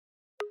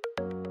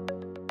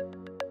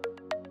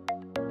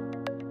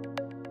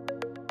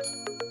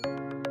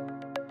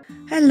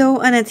Hello,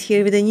 Anett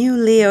here with a new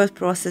layout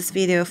process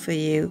video for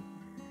you.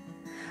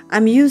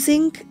 I'm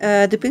using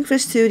the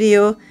Pinterest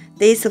Studio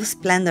Days of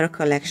Splendor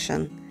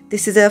collection.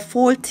 This is a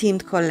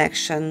fall-themed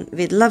collection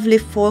with lovely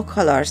fall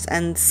colors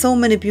and so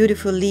many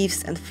beautiful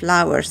leaves and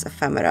flowers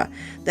ephemera.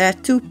 There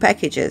are 2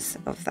 packages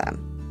of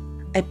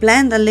them. I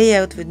planned a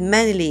layout with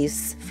many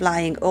leaves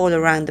flying all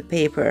around the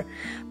paper,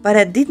 but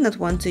I did not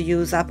want to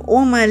use up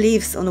all my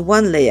leaves on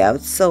one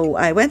layout, so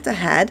I went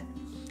ahead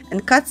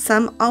and cut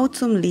some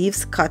autumn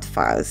leaves cut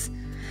files.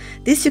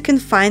 This you can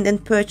find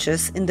and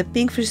purchase in the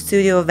Pinterest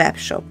Studio web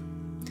shop.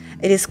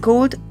 It is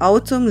called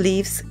Autumn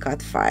Leaves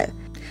Cut File.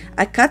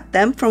 I cut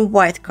them from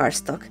white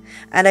cardstock,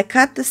 and I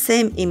cut the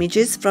same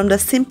images from the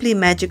Simply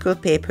Magical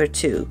paper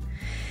too.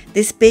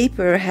 This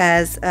paper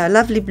has a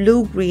lovely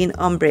blue-green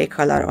ombre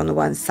color on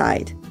one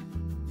side.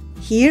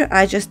 Here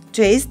I just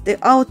traced the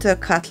outer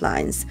cut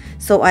lines,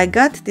 so I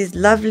got these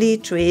lovely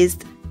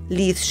traced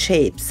leaf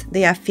shapes.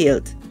 They are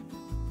filled.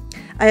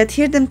 I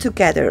adhered them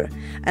together,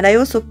 and I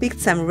also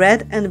picked some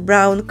red and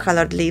brown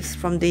colored leaves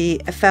from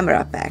the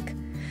ephemera pack.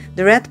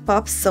 The red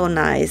pops so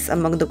nice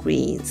among the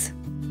greens.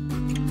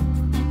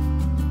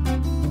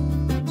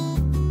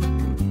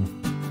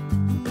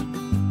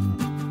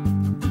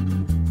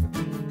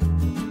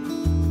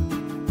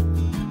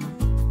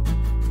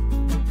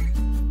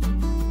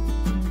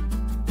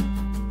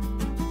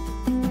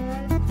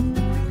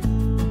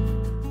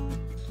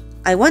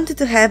 I wanted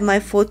to have my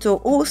photo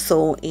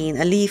also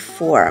in a leaf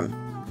form,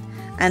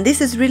 and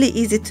this is really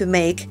easy to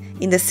make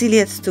in the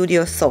Silhouette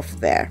Studio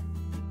software.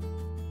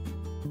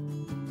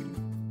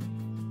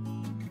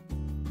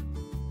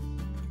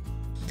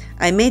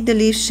 I made the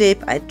leaf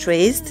shape, I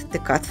traced the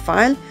cut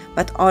file,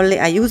 but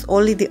I use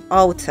only the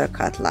outer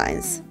cut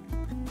lines.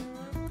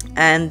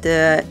 And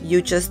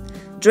you just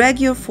drag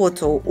your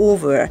photo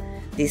over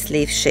this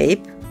leaf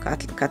shape,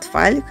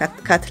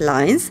 cut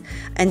lines,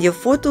 and your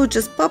photo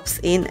just pops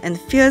in and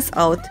fills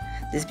out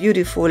this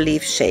beautiful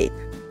leaf shape.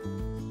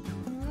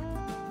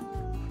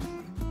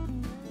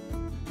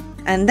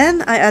 And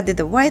then I added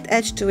a white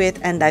edge to it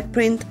and I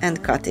print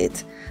and cut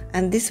it.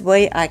 And this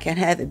way I can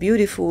have a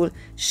beautiful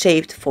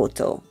shaped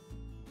photo.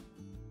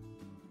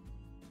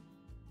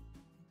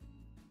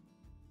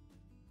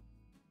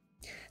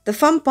 The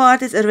fun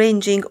part is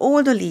arranging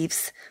all the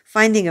leaves,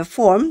 finding a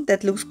form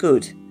that looks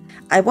good.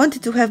 I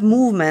wanted to have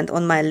movement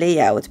on my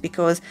layout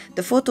because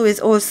the photo is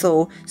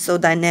also so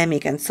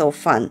dynamic and so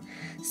fun.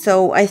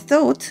 So I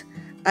thought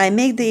I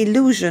make the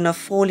illusion of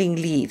falling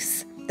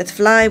leaves that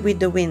fly with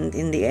the wind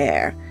in the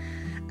air.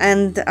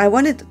 And I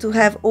wanted to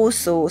have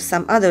also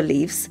some other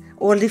leaves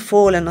already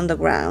fallen on the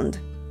ground.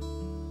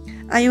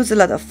 I use a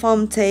lot of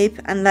foam tape,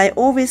 and I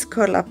always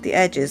curl up the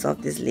edges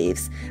of these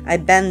leaves. I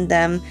bend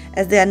them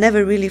as they are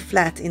never really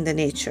flat in the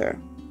nature.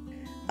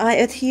 I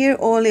adhere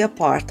only a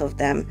part of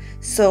them,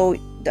 so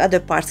the other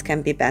parts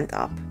can be bent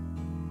up.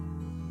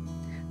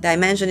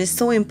 Dimension is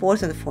so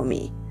important for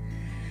me.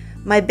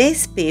 My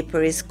base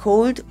paper is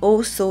called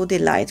Oh So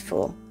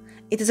Delightful.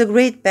 It is a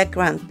great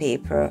background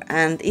paper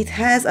and it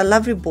has a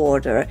lovely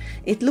border.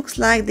 It looks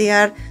like they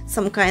are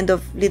some kind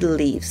of little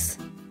leaves.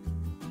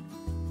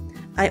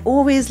 I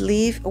always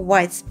leave a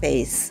white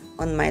space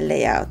on my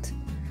layout.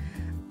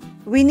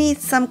 We need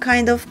some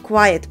kind of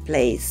quiet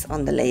place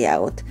on the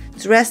layout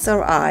to rest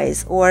our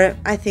eyes, or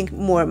I think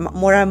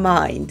more our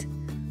mind.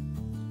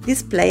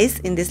 This place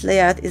in this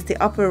layout is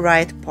the upper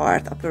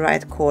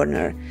right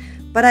corner,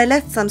 but I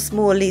let some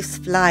small leaves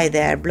fly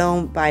there,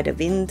 blown by the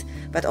wind,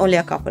 but only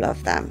a couple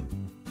of them.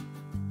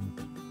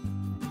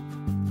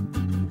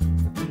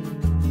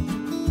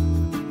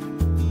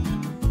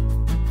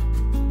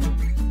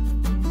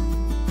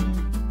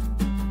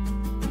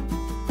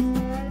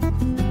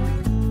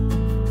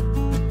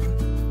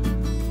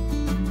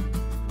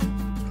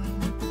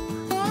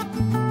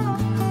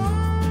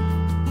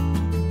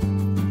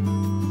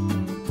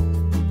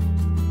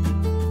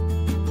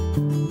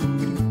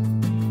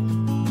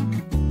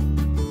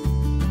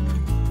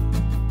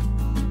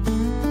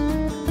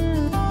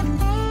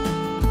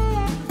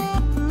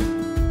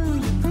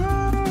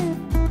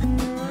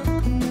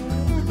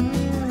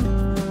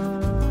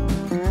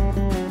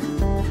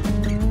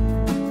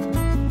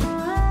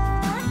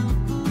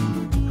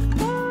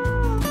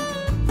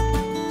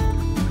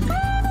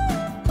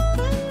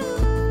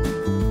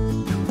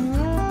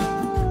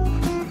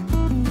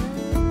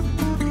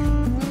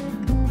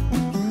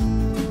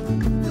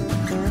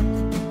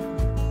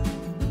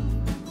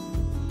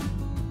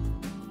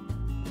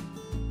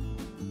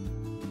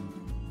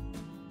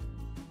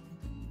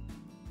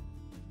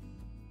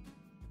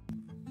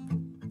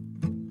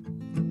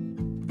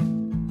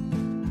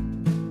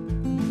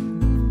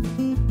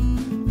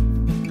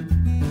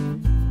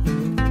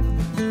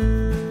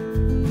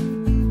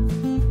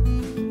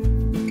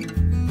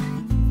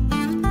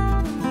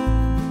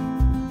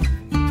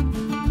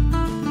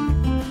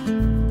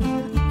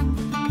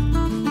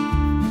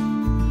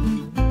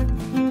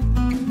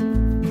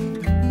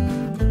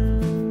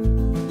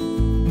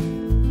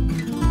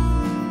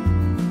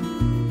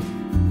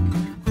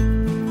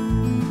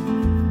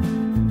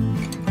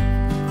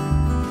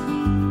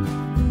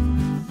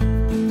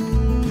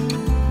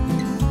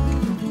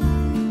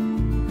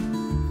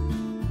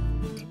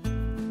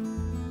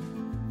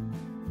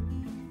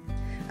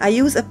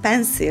 use a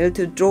pencil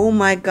to draw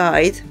my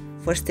guide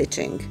for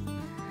stitching.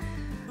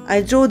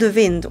 I draw the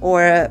wind,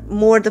 or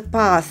more the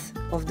path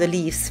of the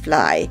leaves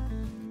fly.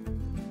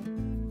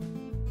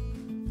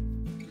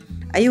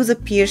 I use a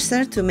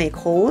piercer to make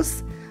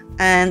holes,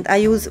 and I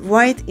use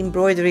white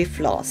embroidery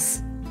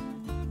floss.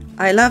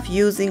 I love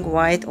using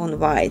white on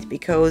white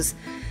because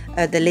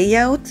the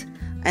layout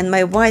and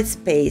my white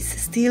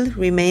space still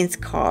remains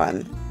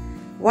calm.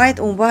 White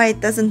on white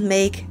doesn't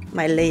make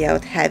my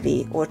layout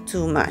heavy or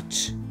too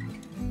much.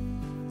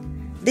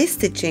 This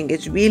stitching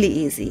is really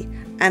easy,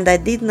 and I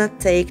did not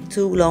take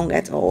too long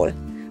at all,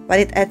 but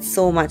it adds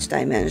so much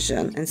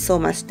dimension and so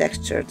much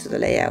texture to the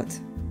layout.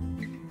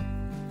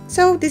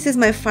 So this is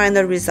my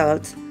final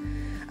result.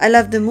 I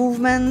love the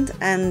movement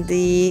and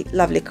the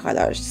lovely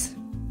colors.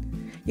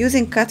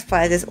 Using cut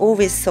files is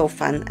always so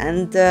fun,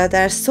 and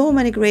there are so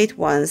many great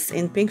ones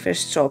in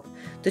Pinterest shop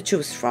to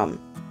choose from.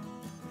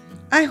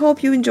 I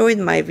hope you enjoyed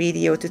my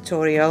video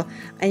tutorial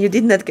and you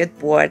did not get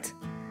bored.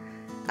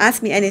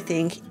 Ask me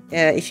anything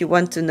if you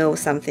want to know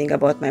something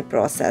about my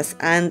process,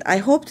 and I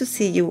hope to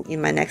see you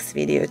in my next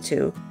video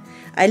too.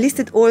 I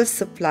listed all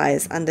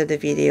supplies under the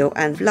video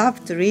and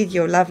love to read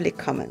your lovely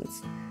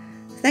comments.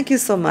 Thank you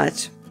so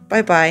much.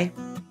 Bye bye.